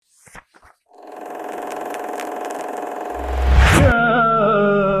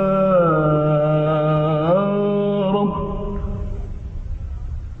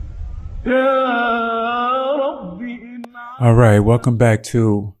right, welcome back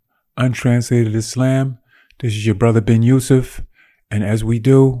to Untranslated Islam. This is your brother Ben Yusuf, and as we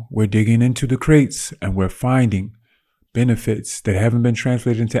do, we're digging into the crates and we're finding benefits that haven't been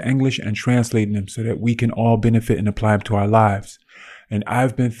translated into English and translating them so that we can all benefit and apply them to our lives. And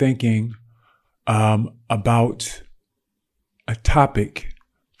I've been thinking about a topic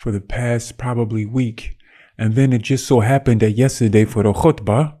for the past probably week, and then it just so happened that yesterday for the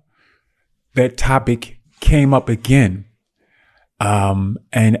khutbah, that topic came up again.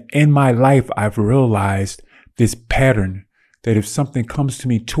 And in my life, I've realized this pattern that if something comes to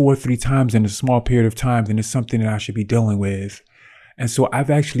me 2 or 3 times in a small period of time, then it's something that I should be dealing with. And so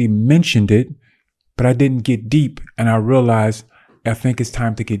I've actually mentioned it, but I didn't get deep. And I realized I think it's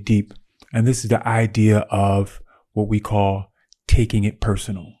time to get deep. And this is the idea of what we call taking it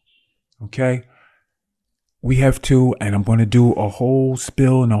personal. Okay? We have to, and I'm going to do a whole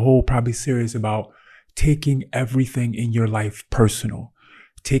spill and a whole probably series about taking everything in your life personal,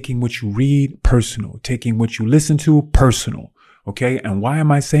 taking what you read personal, taking what you listen to personal. Okay. And why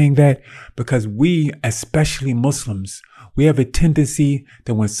am I saying that? Because we, especially Muslims, we have a tendency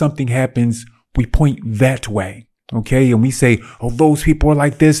that when something happens, we point that way. Okay. And we say, oh, those people are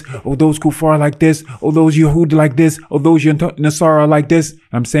like this. Oh, those kuffar are like this. Oh, those Yahud like this. Oh, those Nasara are like this.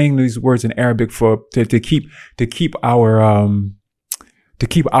 I'm saying these words in Arabic to keep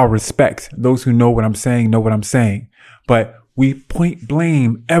our respect. Those who know what I'm saying. But we point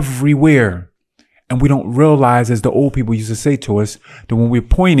blame everywhere. And we don't realize, as the old people used to say to us, that when we're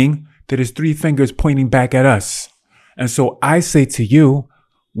pointing, that there's 3 fingers pointing back at us. And so I say to you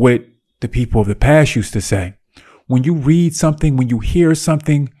what the people of the past used to say. When you read something, when you hear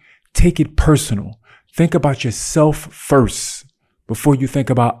something, take it personal. Think about yourself first before you think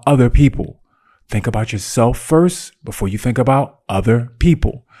about other people. Think about yourself first before you think about other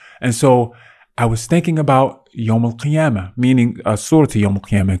people. And so I was thinking about Yawm al-Qiyamah, meaning Surah Yawm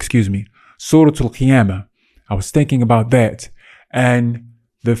al-Qiyamah, Surah al-Qiyamah. I was thinking about that. And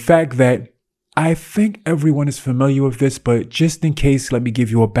the fact that I think everyone is familiar with this, but just in case, let me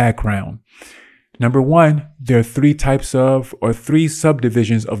give you a background. Number 1, there are 3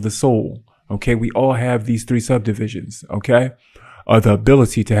 subdivisions of the soul. Okay, we all have these 3 subdivisions, okay? Or the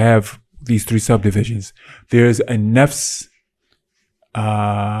ability to have these 3 subdivisions. There's a nafs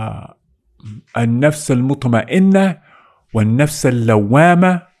al-mutma'inna, wa nafs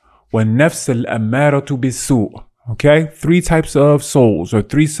al-lawama, wa nafs al-ammaratu bis-su'. Okay, 3 types of souls or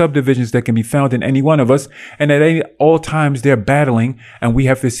 3 subdivisions that can be found in any one of us. And at all times they're battling, and we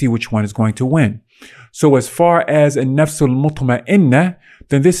have to see which one is going to win. So as far as a nafs al-mutma'inna,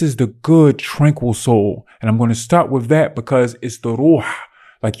 then this is the good, tranquil soul. And I'm going to start with that because it's the ruh.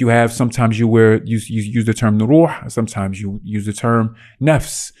 Like you have, sometimes you use the term ruh, sometimes you use the term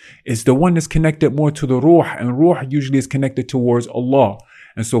nafs. It's the one that's connected more to the ruh, and ruh usually is connected towards Allah.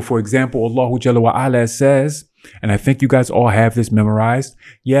 And so, for example, Allah Jalla wa Ala says, and I think you guys all have this memorized,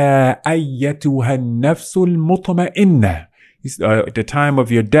 Ya ayyatuha nafsul mutma'inna. At the time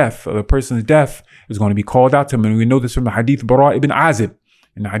of your death, or the person's death, is going to be called out to him. And we know this from the hadith Bara ibn Azib.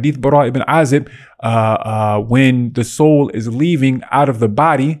 In the hadith Bara ibn Azib, when the soul is leaving out of the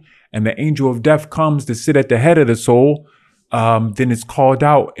body and the angel of death comes to sit at the head of the soul, then it's called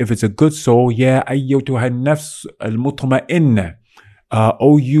out. If it's a good soul, Ya ayyatuha nafs al-mutma'inna.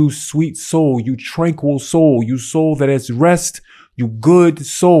 Oh, you sweet soul, you tranquil soul, you soul that has rest, you good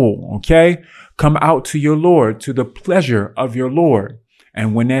soul, okay? Come out to your Lord, to the pleasure of your Lord.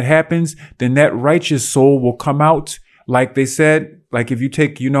 And when that happens, then that righteous soul will come out, like they said, like if you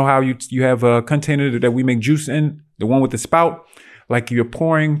take, you know how you have a container that we make juice in, the one with the spout, like you're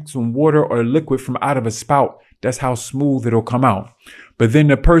pouring some water or liquid from out of a spout. That's how smooth it'll come out. But then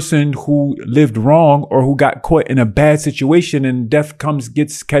the person who lived wrong or who got caught in a bad situation and death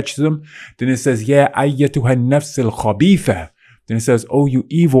catches them, then it says, Ya ayyatuha nafs al-khabitha. Then it says, oh, you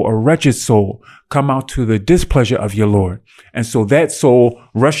evil or wretched soul, come out to the displeasure of your Lord. And so that soul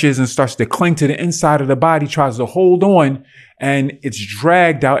rushes and starts to cling to the inside of the body, tries to hold on, and it's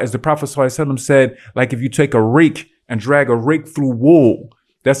dragged out, as the Prophet ﷺ said, like if you take a rake and drag a rake through wool.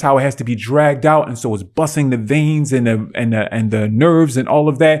 That's how it has to be dragged out. And so it's busting the veins and the nerves and all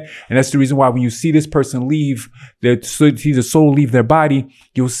of that. And that's the reason why when you see this person leave, the soul leave their body,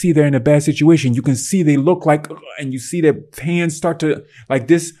 you'll see they're in a bad situation. You can see they look like, and you see their hands start to like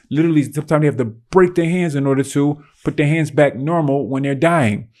this. Literally, sometimes they have to break their hands in order to put their hands back normal when they're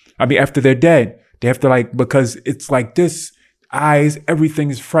dying. I mean, after they're dead, they have to because it's like this. Eyes, everything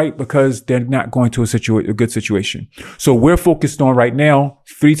is fright because they're not going to a good situation. So we're focused on right now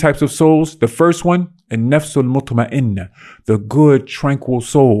 3 types of souls. The first one, an-nafsul mutma'inna, the good, tranquil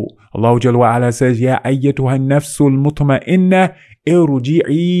soul. Allah Jalla wa Ala says, Ya ayyatuha nafsul mutma'inna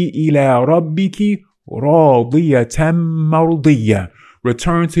irji'i ila rabbiki radiyatan mardiyya.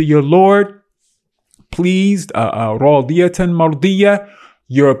 Return to your Lord, pleased, radiyatan mardiyya.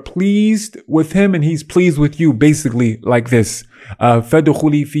 You're pleased with him and he's pleased with you. Basically like this.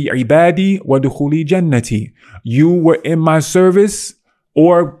 فَدُخُلِي فِي عِبَادِي وَدُخُلِي جَنَّتِي. You were in my service,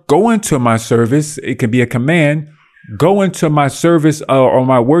 or go into my service. It can be a command. Go into my service or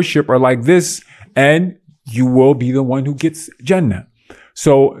my worship or like this, and you will be the one who gets Jannah.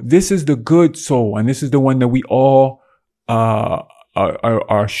 So this is the good soul, and this is the one that we all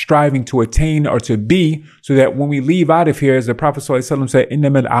are striving to attain or to be, so that when we leave out of here, as the Prophet ﷺ said,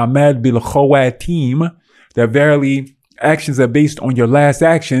 إِنَّمَا الْأَعْمَالُ بِالْخَوَاتِيمِ, that verily actions are based on your last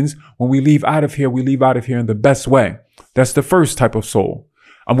actions. When we leave out of here, we leave out of here in the best way. That's the first type of soul.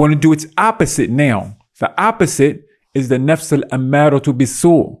 I'm going to do its opposite now. The opposite is the nafs al-ammaratu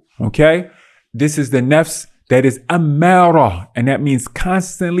bis-su'. Okay? This is the nafs that is ammara, and that means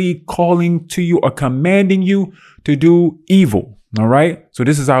constantly calling to you or commanding you to do evil. All right? So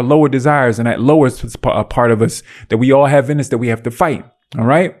this is our lower desires, and that lowest part of us that we all have in us that we have to fight. All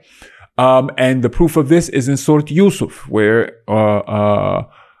right? And the proof of this is in Surah Yusuf, where Allah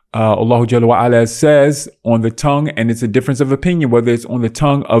Jalla wa Ala says on the tongue, and it's a difference of opinion whether it's on the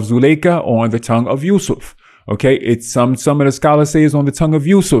tongue of Zuleika or on the tongue of Yusuf. Okay, it's some of the scholars say it's on the tongue of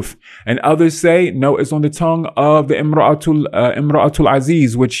Yusuf, and others say no, it's on the tongue of the Imra'atul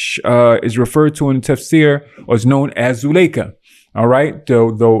Aziz, which is referred to in tafsir or is known as Zuleika. All right,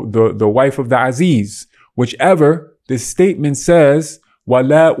 the wife of the Aziz. Whichever, this statement says,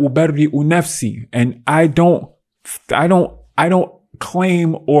 وَلَا أُبَرِّئُ نَفْسِي, and I don't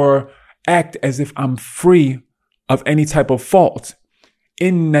claim or act as if I'm free of any type of fault.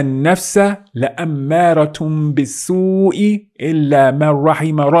 إِنَّ النَّفْسَ لَأَمَّارَةٌ بِالسُّوءِ إِلَّا مَنْ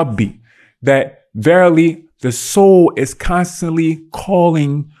رَحِمَ رَبِّي. That verily the soul is constantly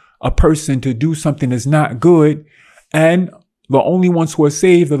calling a person to do something that's not good, and the only ones who are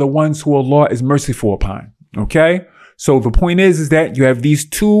saved are the ones who Allah is merciful upon. Okay? So the point is that you have these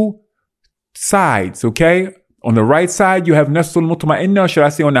two sides, okay? On the right side, you have nafsul mutma'inna, or should I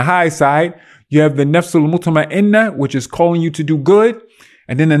say on the high side, you have the nafsul mutma'inna, which is calling you to do good,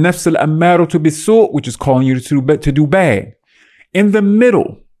 and then the nafsul ammaratu bis-su', which is calling you to do bad. In the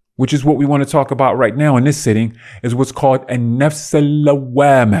middle, which is what we want to talk about right now in this sitting, is what's called a nafs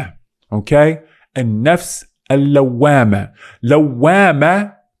al-lawwama, okay? A nafs al-lawwama.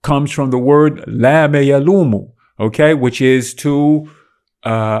 Lawwama comes from the word lama yalumu, okay, which is to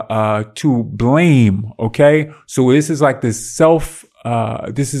blame. Okay. So this is like the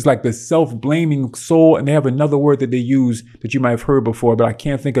self-blaming soul. And they have another word that they use that you might have heard before, but I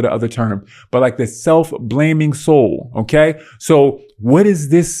can't think of the other term, but like the self-blaming soul. Okay. So what does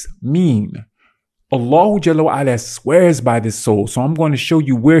this mean? Allah Jalla wa Ala swears by this soul. So I'm going to show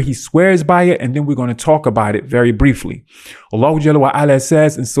you where he swears by it, and then we're going to talk about it very briefly. Allah Jalla wa Ala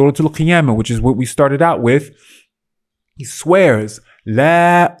says in Surah Al-Qiyamah, which is what we started out with, he swears,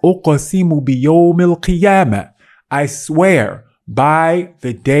 La uqasimu biyawmil qiyamah. I swear by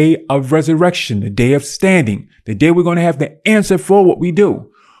the day of resurrection, the day of standing, the day we're going to have the answer for what we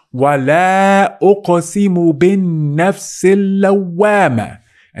do. Wa la uqasimu bin nafsil lawwama.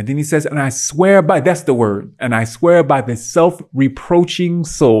 And then he says, and I swear by, that's the word, and I swear by the self-reproaching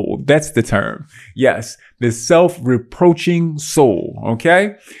soul. That's the term. Yes, the self-reproaching soul.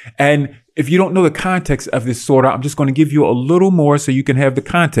 Okay. And if you don't know the context of this surah, I'm just going to give you a little more so you can have the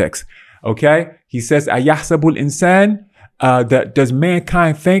context. Okay. He says, Ayahsabul insan, that does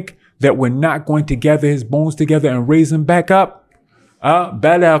mankind think that we're not going to gather his bones together and raise him back up?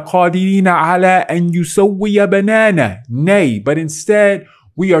 Bala qadirina ala an yusawwiya banana. Nay, but instead,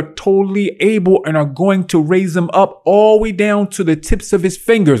 we are totally able and are going to raise him up all the way down to the tips of his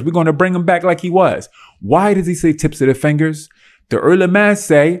fingers. We're going to bring him back like he was. Why does he say tips of the fingers? The ulama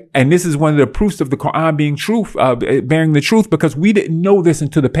say, and this is one of the proofs of the Quran being truth, bearing the truth, because we didn't know this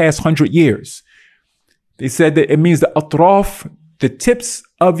until the past 100 years. They said that it means the atraf, the tips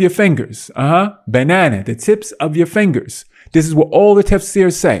of your fingers. Banana, the tips of your fingers. This is what all the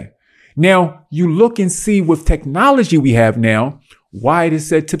tafsirs say. Now, you look and see with technology we have now, why it is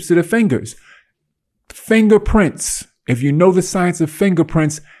said tips of the fingers. Fingerprints. If you know the science of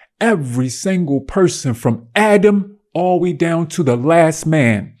fingerprints, every single person from Adam all the way down to the last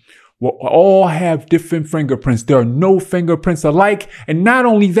man will all have different fingerprints. There are no fingerprints alike. And not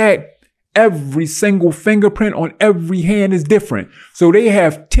only that, every single fingerprint on every hand is different. So they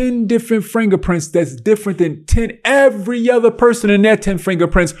have 10 different fingerprints that's different than every other person in their 10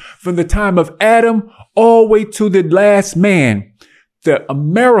 fingerprints from the time of Adam all the way to the last man. a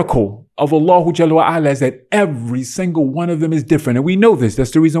miracle of Allah Jalla wa Ala is that every single one of them is different. And we know this.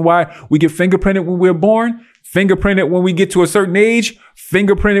 That's the reason why we get fingerprinted when we're born, fingerprinted when we get to a certain age,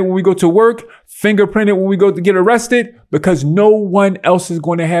 fingerprinted when we go to work, fingerprinted when we go to get arrested, because no one else is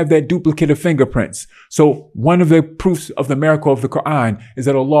going to have that duplicate of fingerprints. So one of the proofs of the miracle of the Quran is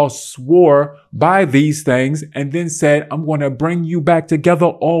that Allah swore by these things and then said, I'm going to bring you back together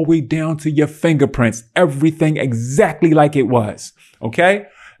all the way down to your fingerprints, everything exactly like it was. Okay?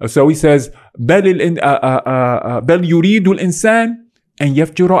 So he says, بَلْ يُرِيدُ الْإِنسَانِ أَنْ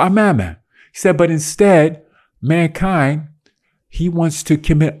يَفْجُرَ أَمَامَهُ. He said, but instead, mankind, he wants to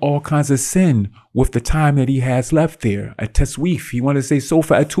commit all kinds of sin with the time that he has left there. A tasweef. He wanted to say,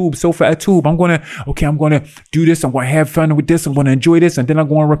 sofa atub. I'm going to do this. I'm going to have fun with this. I'm going to enjoy this. And then I'm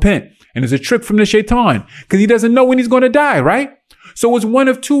going to repent. And it's a trick from the shaitan because he doesn't know when he's going to die, right? So it's one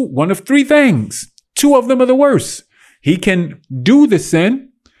of three things. Two of them are the worst. He can do the sin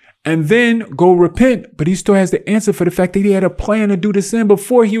and then go repent, but he still has the answer for the fact that he had a plan to do the sin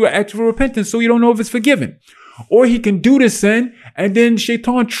before he would act for repentance, so you don't know if it's forgiven. Or he can do the sin and then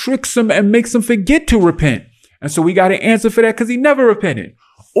shaitan tricks him and makes him forget to repent. And so we got an answer for that because he never repented.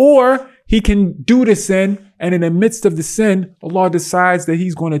 Or he can do the sin and in the midst of the sin, Allah decides that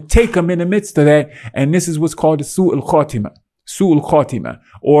he's going to take him in the midst of that. And this is what's called the su'ul khatima,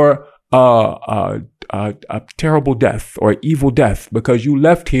 or a terrible death or evil death, because you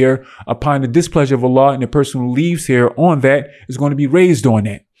left here upon the displeasure of Allah, and the person who leaves here on that is going to be raised on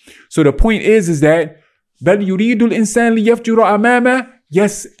that. So the point is that بل يريد الإنسان ليفجر أمامه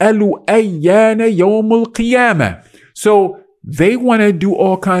يسأل أيان يوم القيامة. So they want to do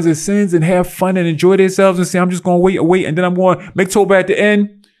all kinds of sins and have fun and enjoy themselves and say, I'm just going to wait, and then I'm going to make tawbah at the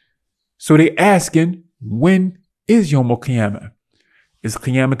end. So they asking, when is Yawm al-Qiyamah? Is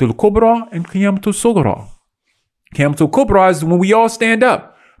Qiyamatul Kubra and Qiyamatul Sughra. Qiyamatul Kubra is when we all stand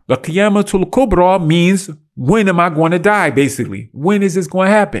up. But Qiyamatul Kubra means, when am I going to die, basically? When is this going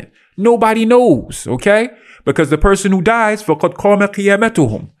to happen? Nobody knows, okay? Because the person who dies, فَقَدْ قَامَ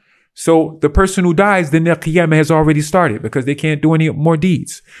قِيَامَتُهُمْ. So the person who dies, then their qiyamah has already started because they can't do any more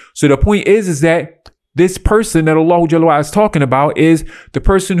deeds. So the point is that this person that Allah Jalla wa Ala is talking about is the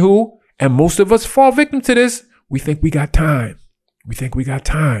person who, and most of us fall victim to this, we think we got time.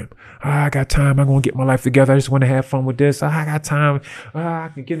 I got time. I'm going to get my life together. I just want to have fun with this. I got time. I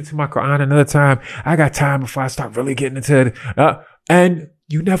can get into my Quran another time. I got time before I start really getting into it. And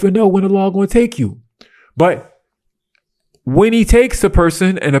you never know when Allah is going to take you. But when he takes the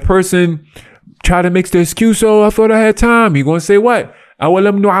person and the person try to make the excuse, oh, I thought I had time. You're going to say what?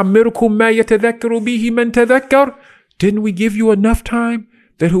 أَوَلَمْ نُعَمِّرْكُمْ مَا يَتَذَكَّرُ بِهِ مَنْ تَذَكَّرُ. Didn't we give you enough time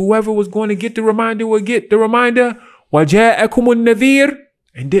that whoever was going to get the reminder will get the reminder? وَجَاءَكُمُ النَّذِيرُ.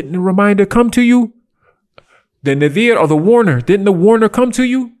 And didn't the reminder come to you? The nadhir, or the warner, didn't the warner come to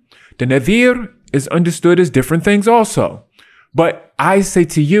you? The nadhir is understood as different things also. But I say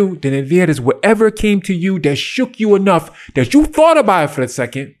to you, the nadhir is whatever came to you that shook you enough that you thought about it for a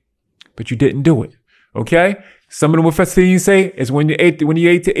second, but you didn't do it. Okay? Some of the Mufassirin say is when you're 8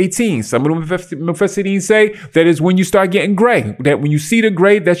 to 18. Some of the Mufassirin say that is when you start getting gray. That when you see the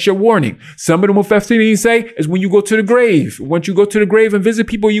grave, that's your warning. Some of the Mufassirin say is when you go to the grave. Once you go to the grave and visit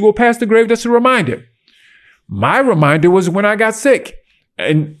people, you go past the grave, that's a reminder. My reminder was when I got sick.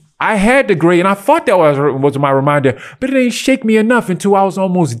 And I had the grave, and I thought that was my reminder, but it didn't shake me enough until I was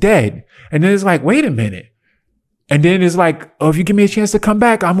almost dead. And then it's like, wait a minute. And then it's like, oh, if you give me a chance to come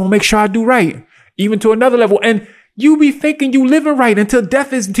back, I'm going to make sure I do right. Even to another level. And you be thinking you living right until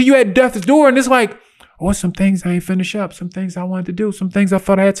you at death's door. And it's like, oh, some things I ain't finished up. Some things I wanted to do. Some things I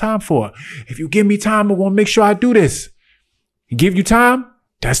thought I had time for. If you give me time, I want to make sure I do this. You give you time,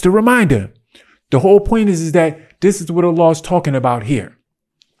 that's the reminder. The whole point is that this is what Allah is talking about here.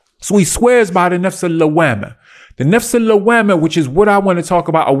 So he swears by the nafs al-lawama. The nafs al-lawama, which is what I want to talk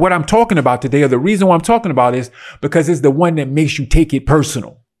about, or what I'm talking about today, or the reason why I'm talking about is because it's the one that makes you take it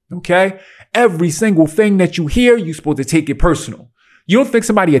personal. Okay? Every single thing that you hear, you're supposed to take it personal. You don't think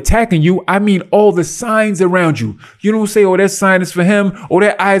somebody attacking you. I mean, all the signs around you. You don't say, oh, that sign is for him. Oh,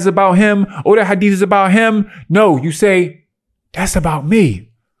 that eye is about him. Oh, that hadith is about him. No, you say, that's about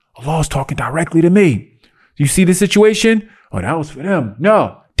me. Allah's talking directly to me. You see the situation? Oh, that was for them.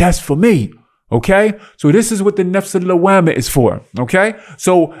 No, that's for me. Okay, so this is what the nafs al-lawama is for. Okay,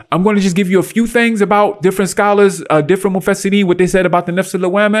 so I'm going to just give you a few things about different scholars, different mufassirin, what they said about the nafs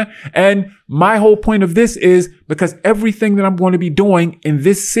al-lawama. And my whole point of this is because everything that I'm going to be doing in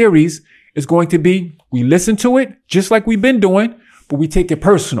this series is going to be, we listen to it just like we've been doing, but we take it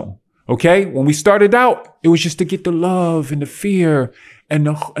personal. Okay, when we started out, it was just to get the love and the fear and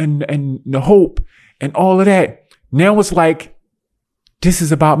the hope and all of that. Now it's like, This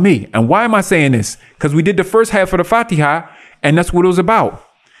is about me. And why am I saying this? Because we did the first half of the Fatiha, and that's what it was about.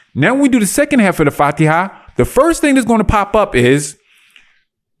 Now when we do the second half of the Fatiha, the first thing that's going to pop up is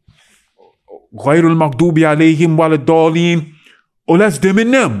Ghayrul Maghdubi alayhim waladdallin. Oh, that's them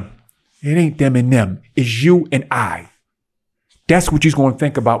and them. It ain't them and them. It's you and I. That's what you're going to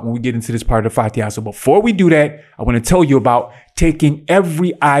think about when we get into this part of the Fatiha. So before we do that, I want to tell you about taking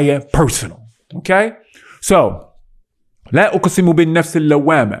every ayah personal. Okay? So, La uqsimu bin nafs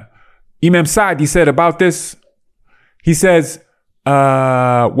al-lawwama. Imam Sa'di said about this, he says,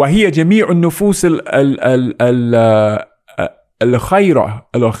 وهي جميع النفوس الخيرة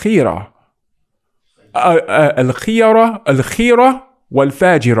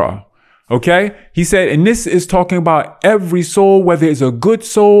والفاجرة. Okay? He said, and this is talking about every soul, whether it's a good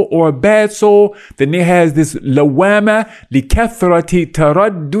soul or a bad soul, then it has this lawama لكثرة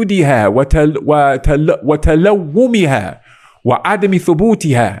ترددها وتلومها وعدم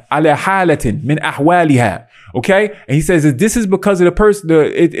ثبوتها على حالة من أحوالها. Okay? And he says that this is because of the person,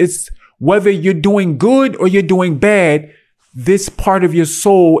 it's whether you're doing good or you're doing bad, this part of your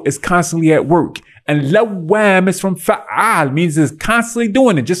soul is constantly at work. And lawam is from fa'al, means it's constantly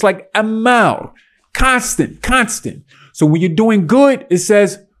doing it, just like amal. Constant. So when you're doing good, it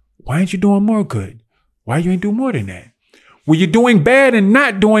says, why aren't you doing more good? Why you ain't do more than that? When you're doing bad and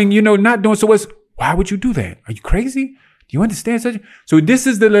not doing so it's, why would you do that? Are you crazy? Do you understand such? So this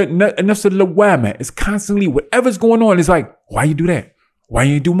is the nafs al-lawama. It's constantly, whatever's going on, it's like, why you do that? Why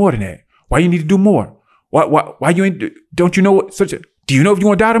you ain't do more than that? Why you need to do more? Why you ain't, don't you know such a, do you know if you're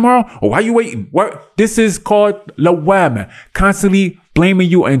going to die tomorrow? Or why are you waiting? What? This is called lawama. Constantly blaming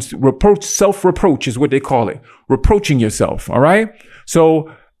you and self-reproach is what they call it. Reproaching yourself. All right.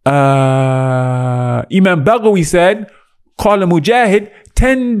 So, Imam Baghawi said, قال مجاهد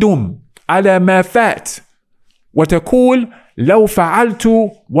تندم على ما فات وتقول لو فعلت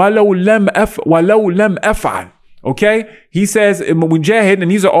ولو لم أفعل. Okay, he says Mujahid, and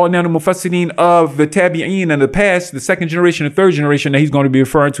these are all now the mufassirin of the tabi'een and the past, the second generation and third generation that he's going to be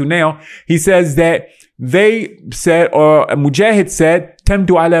referring to now. He says that they said, or Mujahid said,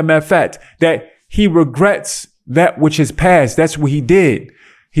 Tamdu ala ma fat, that he regrets that which is past. That's what he did.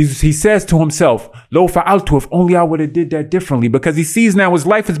 He says to himself, Lo fa'altu, if only I would have did that differently, because he sees now his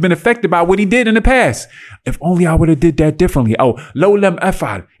life has been affected by what he did in the past. If only I would have did that differently. Oh, lo lam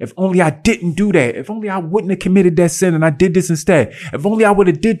af'al, if only I didn't do that. If only I wouldn't have committed that sin and I did this instead. If only I would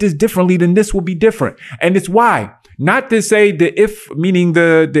have did this differently, then this would be different. And it's why. Not to say the if, meaning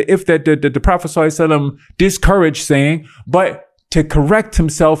the if that the Prophet ﷺ discouraged saying, but to correct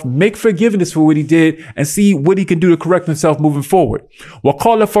himself, make forgiveness for what he did, and see what he can do to correct himself moving forward.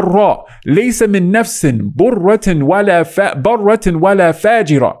 وقال فراء ليس من نفس برة ولا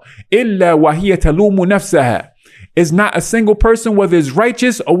فاجرة إلا وهي تلوم نفسها. It's not a single person, whether it's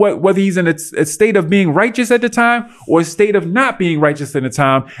righteous or whether he's in a state of being righteous at the time or a state of not being righteous at the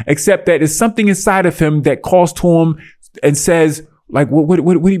time, except that it's something inside of him that calls to him and says, like, what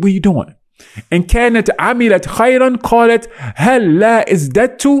are you doing? And كانت عملت خيرا قالت هل لا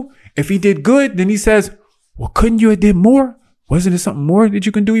ازددت. If he did good, then he says, well, couldn't you have did more? Wasn't there something more that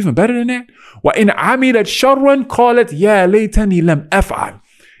you can do even better than that? وإن عملت شرا قالت يا ليتني لم أفعل.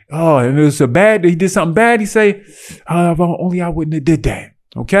 Oh, and it was so bad, he did something bad, he say, if only I wouldn't have did that.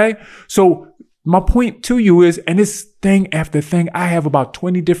 Okay? So my point to you is, and this thing after thing, I have about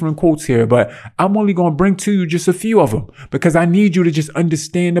 20 different quotes here, but I'm only going to bring to you just a few of them because I need you to just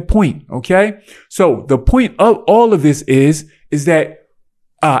understand the point. Okay. So the point of all of this is that,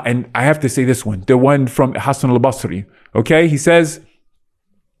 and I have to say this one, the one from Hassan al-Basri. Okay. He says,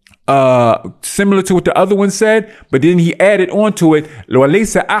 similar to what the other one said, but then he added on to it,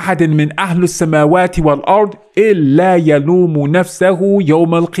 وَلَيْسَ أَحَدٍ مِّنْ أَهْلِ السَّمَاوَاتِ وَالْأَرْضِ إِلَّا يَلُومُ نَفْسَهُ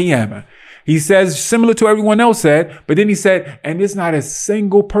يَوْمَ الْقِيَامَةِ. He says, similar to everyone else said, but then he said, and there's not a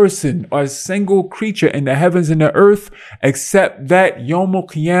single person or a single creature in the heavens and the earth, except that Yom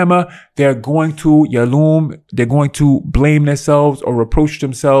Qiyamah, they're going to blame themselves or reproach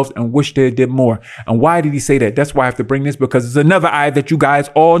themselves and wish they did more. And why did he say that? That's why I have to bring this, because it's another ayah that you guys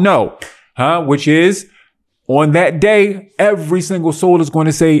all know, which is, on that day, every single soul is going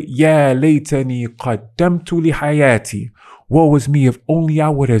to say, Ya laytani qaddamtu li hayati. Woe is me, if only I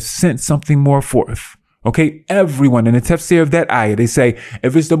would have sent something more forth. Okay, everyone in the tafsir of that ayah, they say,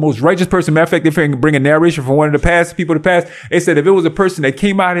 if it's the most righteous person, matter of fact, they bring a narration from one of the past people of the past. They said if it was a person that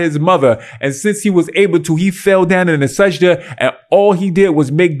came out of his mother, and since he was able to, he fell down in the sajda, and all he did was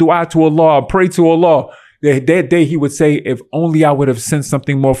make dua to Allah, pray to Allah. That day he would say, if only I would have sent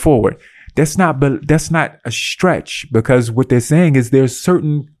something more forward. That's not a stretch, because what they're saying is there's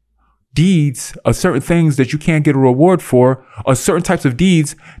certain deeds or certain things that you can't get a reward for, or certain types of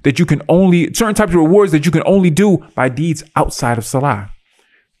deeds that you can only, certain types of rewards that you can only do by deeds outside of salah.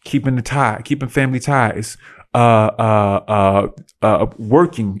 Keeping the tie, keeping family ties,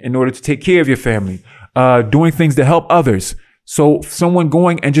 working in order to take care of your family, doing things to help others. So someone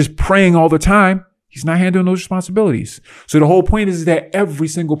going and just praying all the time, he's not handling those responsibilities. So the whole point is that every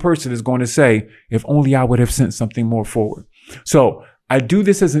single person is going to say, if only I would have sent something more forward. So I do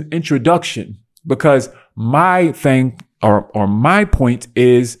this as an introduction because my thing or my point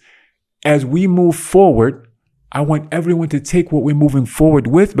is, as we move forward, I want everyone to take what we're moving forward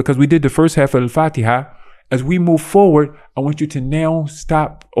with, because we did the first half of Al-Fatiha. As we move forward, I want you to now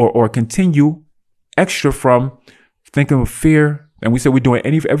stop or continue extra from thinking of fear. And we said we're doing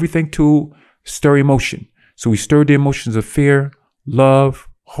everything to stir emotion. So we stir the emotions of fear, love,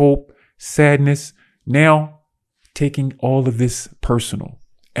 hope, sadness. Now, taking all of this personal.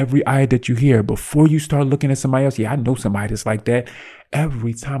 Every ayah that you hear, before you start looking at somebody else, yeah, I know somebody that's like that.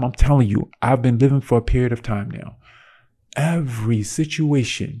 Every time, I'm telling you, I've been living for a period of time now. Every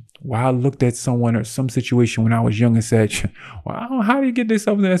situation where I looked at someone or some situation when I was young and said, well, how do you get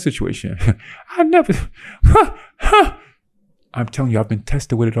yourself in that situation? I never, I'm telling you, I've been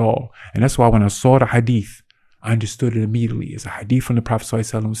tested with it all. And that's why when I saw the hadith, I understood it immediately. It's a hadith from the Prophet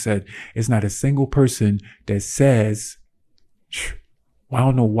ﷺ said, it's not a single person that says, well, I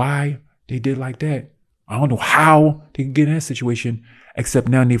don't know why they did like that. I don't know how they could get in that situation, except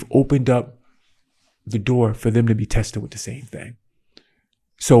now they've opened up the door for them to be tested with the same thing.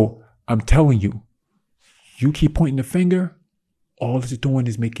 So I'm telling you, you keep pointing the finger, all it's doing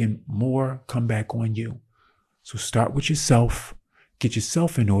is making more come back on you. So start with yourself, get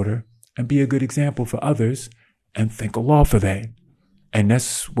yourself in order, and be a good example for others, and thank Allah for that. And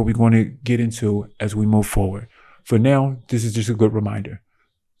that's what we're going to get into as we move forward. For now, this is just a good reminder.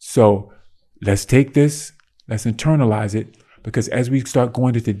 So let's take this, let's internalize it, because as we start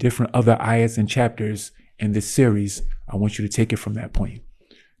going into different other ayats and chapters in this series, I want you to take it from that point.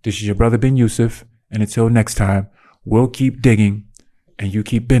 This is your brother Ben Yusuf, and until next time, we'll keep digging and you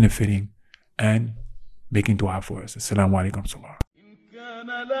keep benefiting and making dua for us. Assalamu alaikum salam.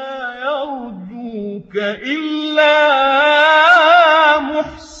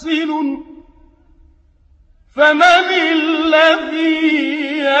 فمن الذي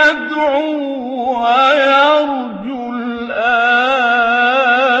يدعو ويرجو الآخرة